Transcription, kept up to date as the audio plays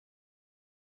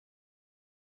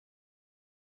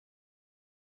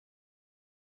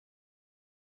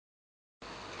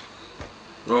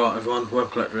Alright everyone, Web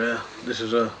Collector here. This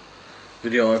is a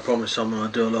video I promised someone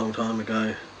I'd do a long time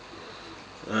ago.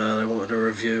 They wanted a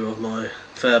review of my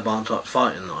Fairbairn-Sykes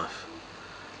Fighting Knife,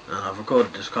 and I've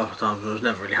recorded this a couple of times and I was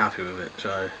never really happy with it,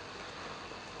 so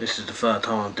this is the third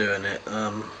time I'm doing it.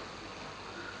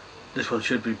 This one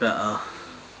should be better.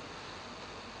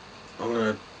 I'm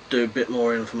going to do a bit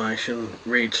more information,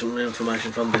 read some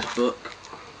information from this book,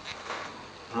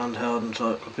 Handheld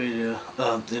Encyclopedia,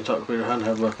 the Encyclopedia of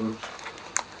Handheld Weapons.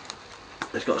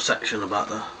 It's got a section about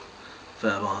the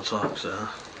Fairbairn-Sykes there.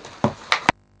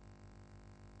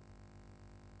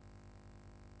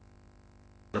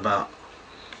 About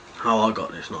how I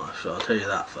got this knife, so I'll tell you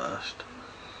that first.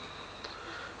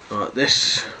 Right,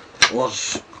 this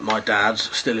was my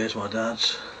dad's, still is my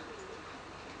dad's.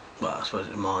 Well, I suppose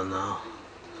it's mine now.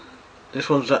 This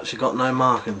one's actually got no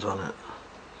markings on it,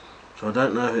 so I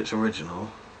don't know if it's original.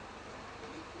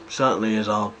 Certainly is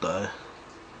old though.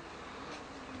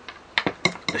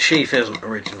 The sheath isn't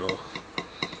original.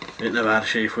 It never had a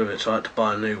sheath with it, so I had to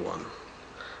buy a new one.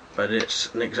 But it's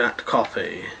an exact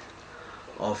copy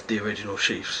of the original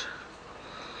sheaths.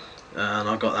 And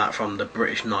I got that from the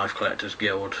British Knife Collectors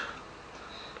Guild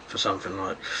for something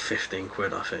like 15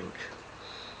 quid, I think.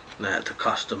 They had to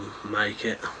custom make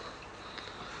it.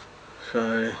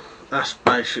 So that's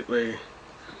basically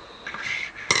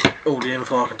all the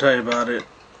info I can tell you about it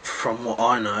from what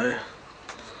I know.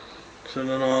 So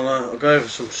then I'll go over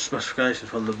some specifications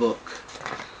from the book.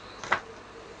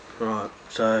 Right,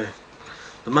 so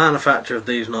the manufacturer of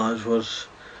these knives was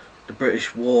the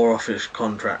British War Office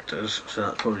contractors, so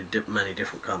that's probably many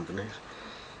different companies.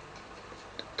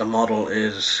 The model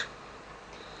is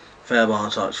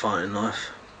Fairbairn-Sykes Fighting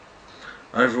Knife.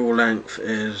 Overall length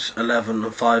is 11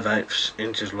 5/8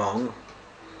 inches long.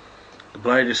 The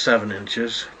blade is 7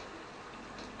 inches.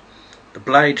 The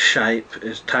blade shape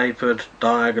is tapered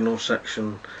diagonal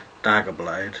section dagger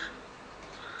blade.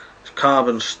 It's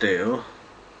carbon steel,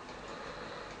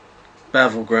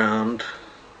 bevel ground.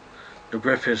 The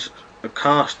grip is a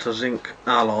cast zinc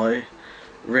alloy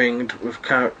ringed with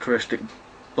characteristic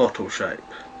bottle shape.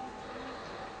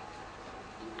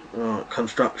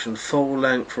 Construction: full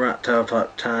length rat tail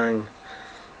type tang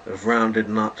with rounded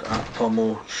nut at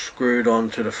pommel screwed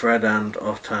onto the thread end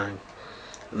of tang.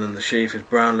 And then the sheath is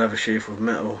brown leather sheath with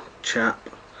metal chap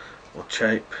or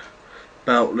chape,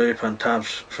 belt loop and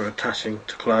tabs for attaching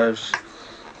to clothes.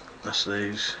 That's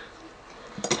these.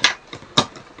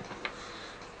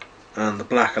 And the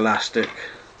black elastic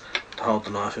to hold the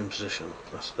knife in position.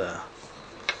 That's there.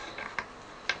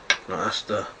 Right, that's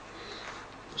the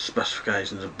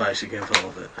specifications and basic info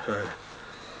of it. So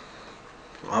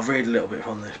I'll read a little bit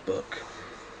from this book.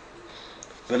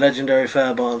 The legendary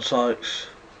Fairbairn-Sykes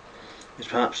is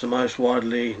perhaps the most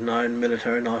widely known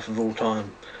military knife of all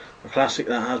time, a classic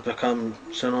that has become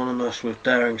synonymous with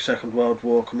daring Second World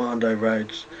War commando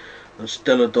raids and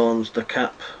still adorns the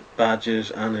cap,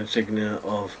 badges and insignia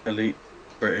of elite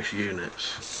British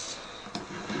units.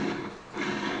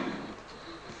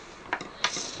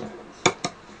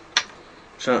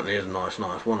 Certainly is a nice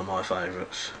knife, one of my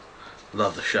favourites.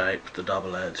 Love the shape, the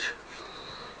double edge.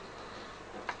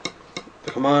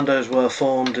 The Commandos were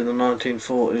formed in the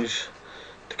 1940s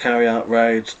to carry out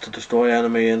raids to destroy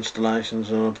enemy installations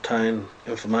and obtain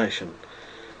information.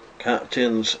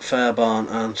 Captains Fairbairn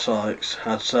and Sykes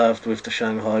had served with the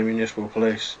Shanghai Municipal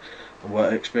Police and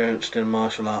were experienced in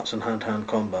martial arts and hand-to-hand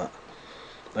combat.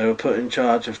 They were put in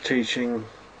charge of teaching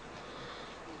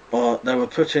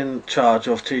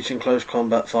close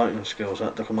combat fighting skills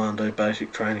at the Commando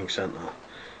Basic Training Centre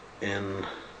in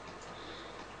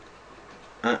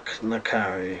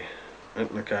Achnacarry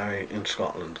in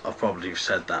Scotland. I've probably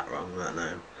said that wrong, that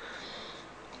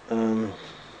name.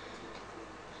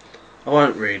 I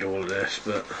won't read all of this,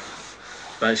 but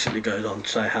basically goes on to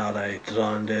say how they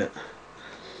designed it.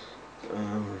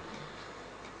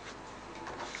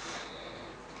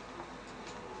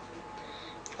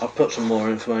 I'll put some more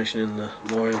information in the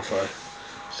more info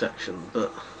section,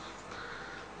 but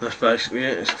that's basically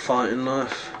it. It's a fighting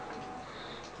knife.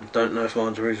 I don't know if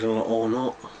mine's original or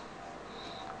not.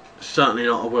 It's certainly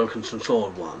not a Wilkinson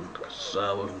Sword one, because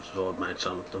Wilkinson Sword made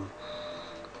some of them.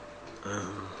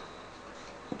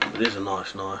 It is a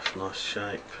nice knife, nice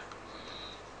shape,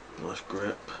 nice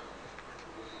grip,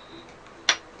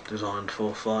 designed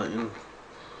for fighting.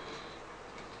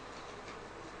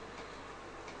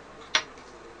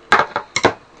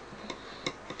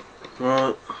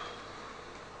 Right,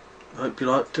 hope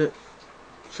you liked it.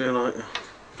 See you later.